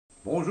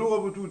Bonjour à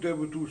vous toutes et à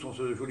vous tous, en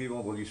ce joli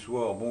vendredi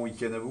soir, bon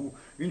week-end à vous.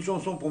 Une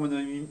chanson pour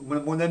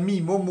mon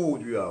ami Momo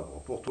du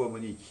Havre, pour toi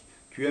Monique.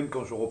 Tu aimes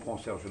quand je reprends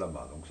Serge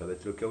Lama, donc ça va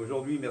être le cas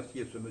aujourd'hui. Merci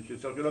à ce monsieur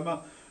Serge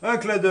Lama. Un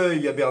clin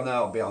d'œil à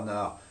Bernard,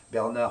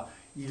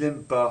 il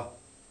aime pas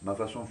ma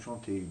façon de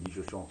chanter, il dit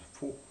je chante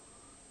faux.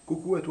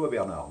 Coucou à toi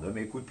Bernard, ne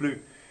m'écoute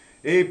plus.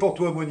 Et pour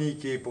toi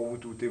Monique et pour vous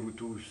toutes et vous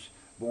tous,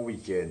 bon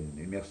week-end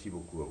et merci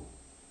beaucoup à vous.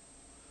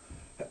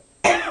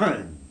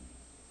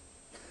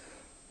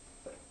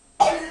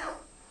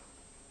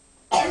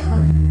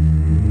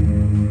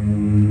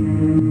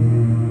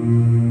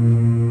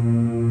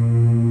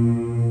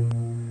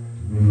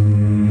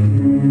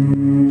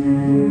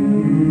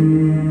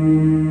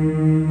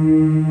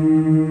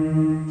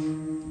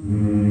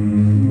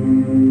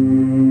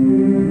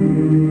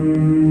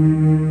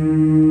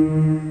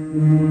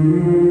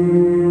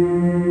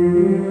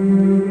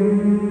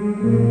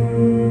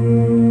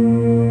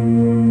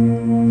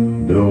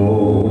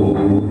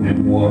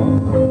 Donnez-moi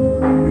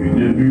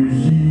une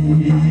musique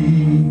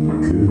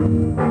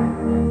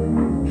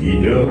qui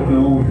donne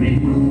envie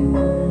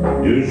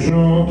de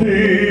chanter,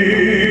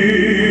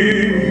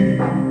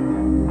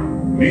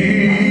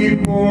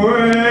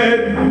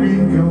 mi-poète,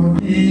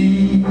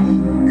 mi-cantique,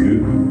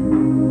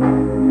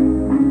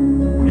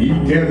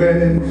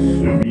 mi-caresse,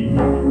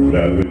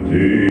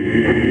 mi-clarté.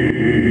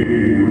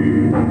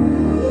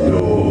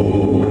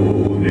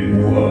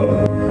 Donnez-moi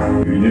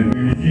une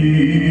musique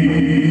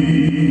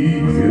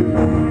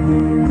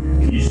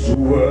qui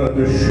soit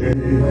de chair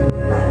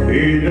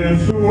et de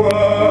soir.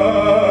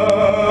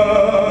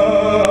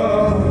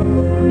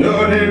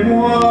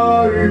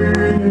 Donnez-moi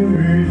une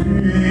musique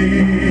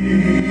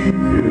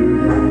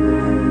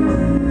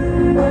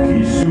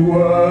qui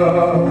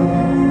soit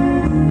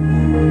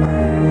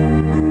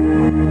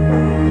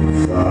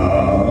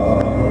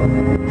femme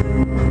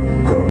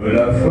comme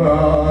la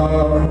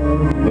femme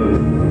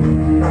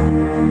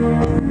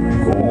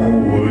qu'on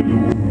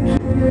redoute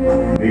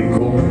et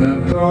qu'on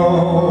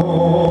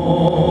attend,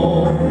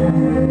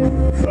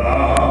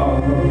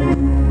 femme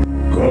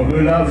comme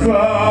la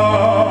femme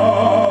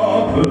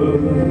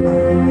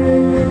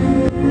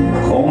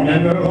qu'on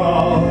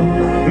aimera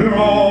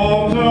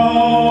longtemps.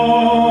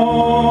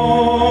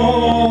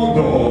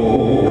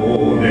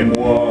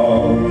 Donnez-moi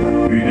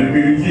une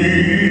musique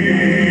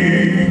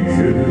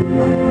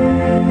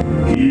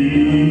qui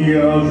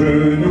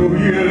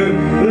agenouille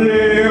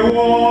les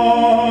rois.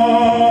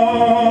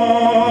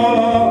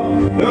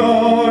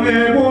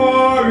 Donnez-moi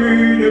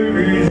une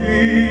musique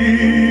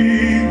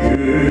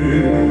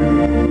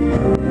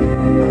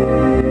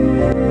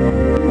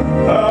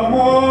à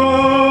moi,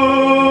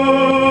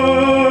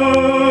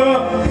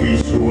 qui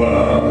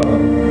soit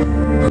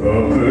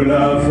comme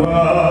la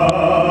femme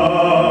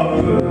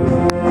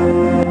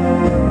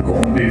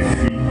qu'on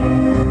défie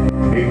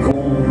et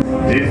qu'on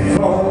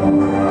défend,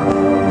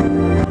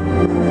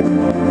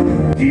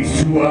 qui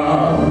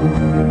soit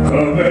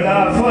comme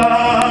la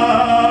femme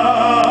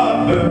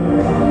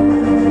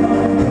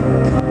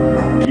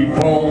qui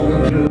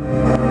porte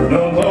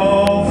notre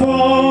enfant.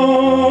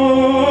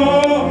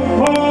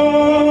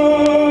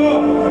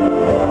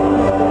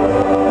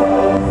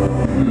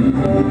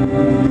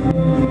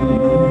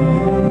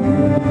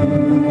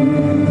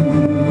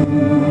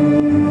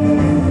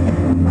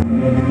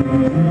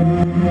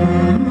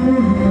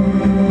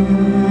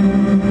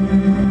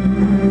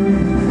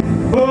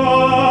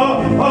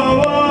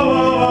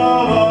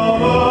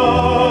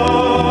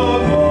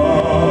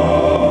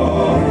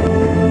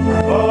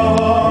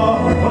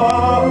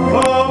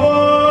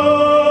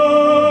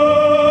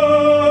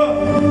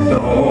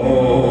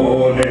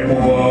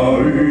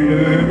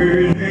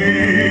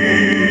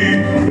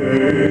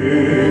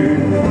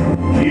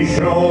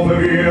 Chante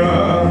bien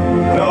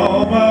dans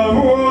ma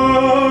voix.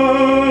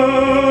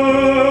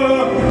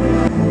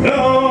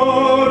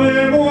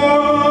 Donnez-moi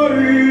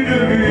une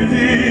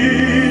musique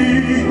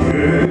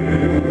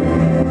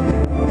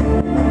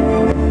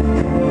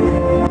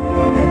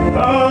à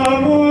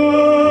moi.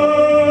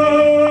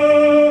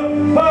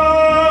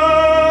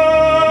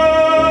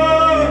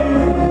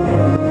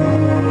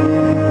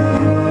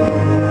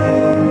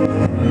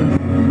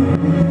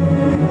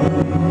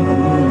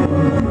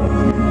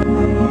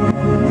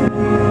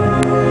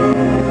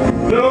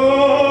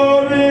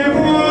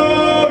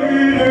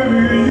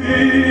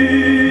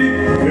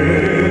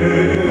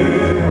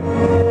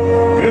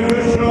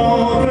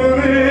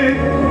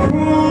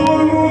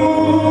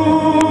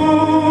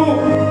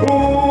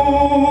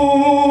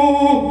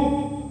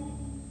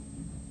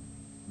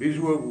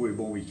 Bisous à vous et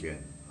bon week-end.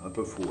 Un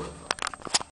peu faux.